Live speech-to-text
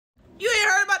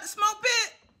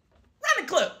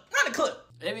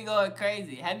Let me go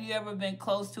crazy. Have you ever been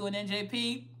close to an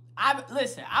NJP?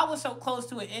 Listen, I was so close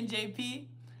to an NJP,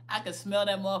 I could smell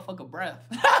that motherfucker breath.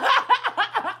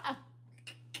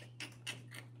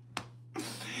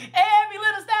 Every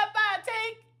little step I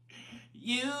take,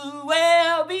 you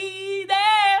will be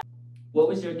there. What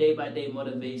was your day-by-day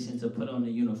motivation to put on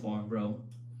the uniform, bro?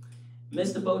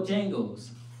 Mr. Bojangles.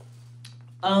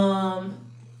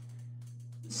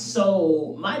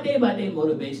 So my day-by-day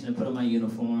motivation to put on my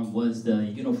uniform was the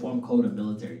Uniform Code of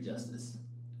Military Justice,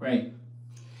 right?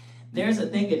 There's a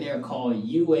thing in there called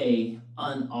UA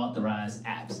unauthorized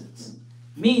absence,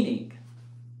 meaning,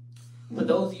 for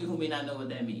those of you who may not know what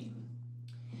that means,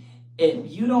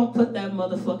 if you don't put that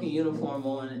motherfucking uniform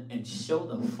on and show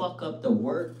the fuck up to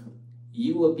work,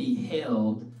 you will be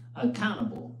held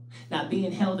accountable. Now,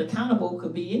 being held accountable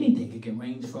could be anything. It can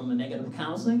range from a negative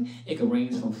counseling. It could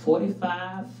range from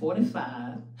 45,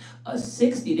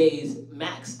 60 days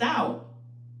maxed out,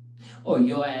 or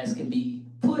your ass can be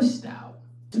pushed out.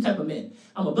 Two type of men.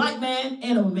 I'm a black man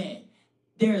and I'm a man.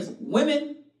 There's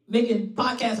women making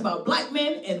podcasts about black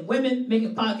men and women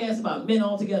making podcasts about men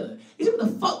altogether. You see what the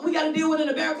fuck we gotta deal with in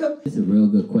America? It's a real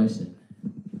good question.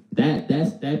 That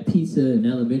pizza in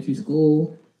elementary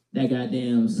school, that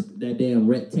damn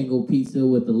rectangle pizza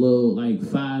with the little, like,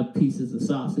 5 pieces of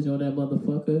sausage on that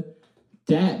motherfucker,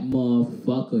 that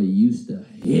motherfucker used to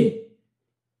hit.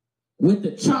 With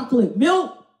the chocolate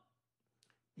milk,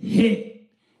 hit.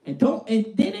 And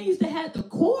then they used to have the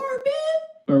core, man.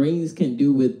 Marines can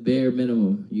do with bare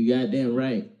minimum. You goddamn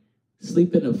right.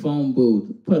 Sleep in a phone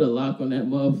booth, put a lock on that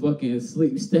motherfucker and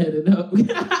sleep standing up.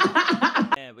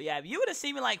 Yeah, but yeah, if you would have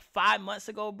seen me like 5 months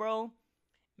ago, bro,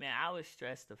 man, I was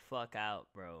stressed the fuck out,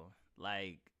 bro.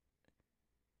 Like,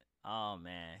 oh,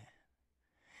 man.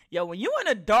 Yo, when you in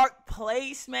a dark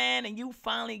place, man, and you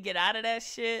finally get out of that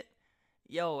shit,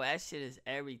 yo, that shit is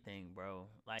everything, bro.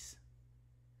 Like,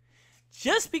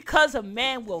 just because a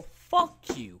man will fuck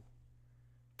you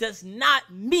does not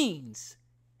mean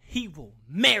he will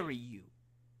marry you.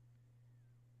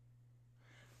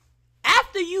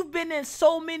 After you've been in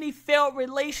so many failed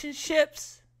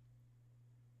relationships,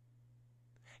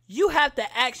 you have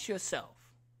to ask yourself,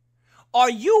 are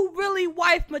you really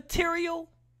wife material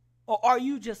or are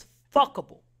you just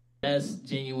fuckable? That's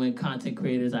genuine content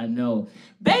creators I know.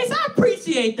 Bass, I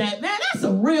appreciate that, man. That's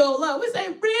a real love. We say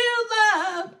real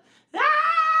love. I'm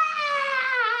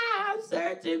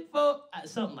searching for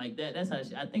something like that. That's how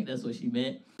I think that's what she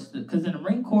meant. Because in the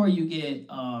Marine Corps, you get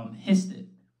HISTed,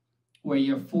 where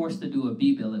you're forced to do a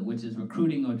B-billet, which is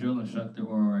recruiting or drill instructor,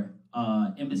 or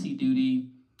embassy duty,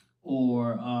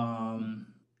 or an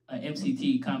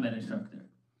MCT combat instructor.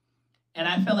 And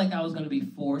I felt like I was going to be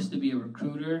forced to be a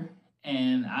recruiter,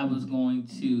 and I was going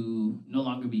to no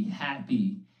longer be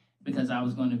happy because I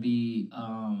was going to be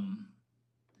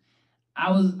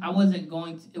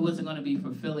it wasn't going to be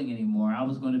fulfilling anymore. I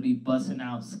was going to be busting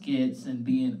out skits and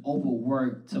being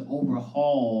overworked to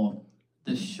overhaul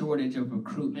the shortage of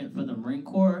recruitment for the Marine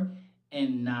Corps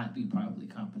and not be properly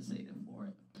compensated for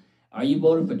it. Are you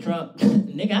voting for Trump?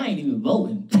 Nigga, I ain't even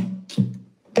voting.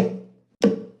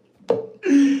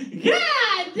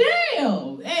 God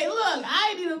damn! Hey, look, I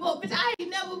ain't even vote, bitch. I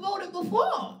ain't never voted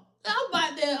before.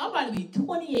 I'm about to be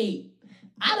 28.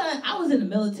 I was in the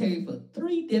military for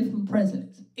 3 different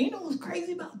presidents. You know what's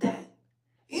crazy about that?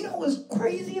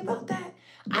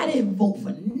 I didn't vote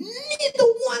for neither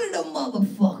one of them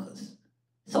motherfuckers.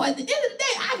 So at the end of the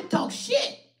day, I can talk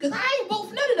shit, because I ain't vote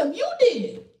for none of them. You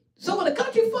did. So when the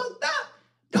country fucked up,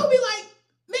 don't be like,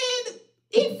 man,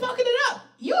 he fucking it up.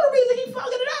 You're the reason he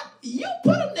fucking it up. You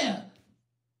put him there.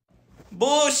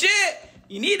 Bullshit.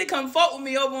 You need to come fuck with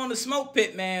me over on the Smoke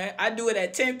Pit, man. I do it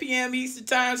at 10 p.m. Eastern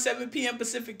Time, 7 p.m.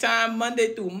 Pacific Time,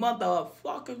 Monday through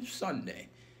motherfucking Sunday.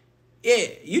 Yeah,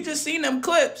 you just seen them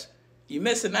clips. You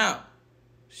missing out.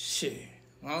 Shit,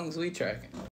 as long as we tracking.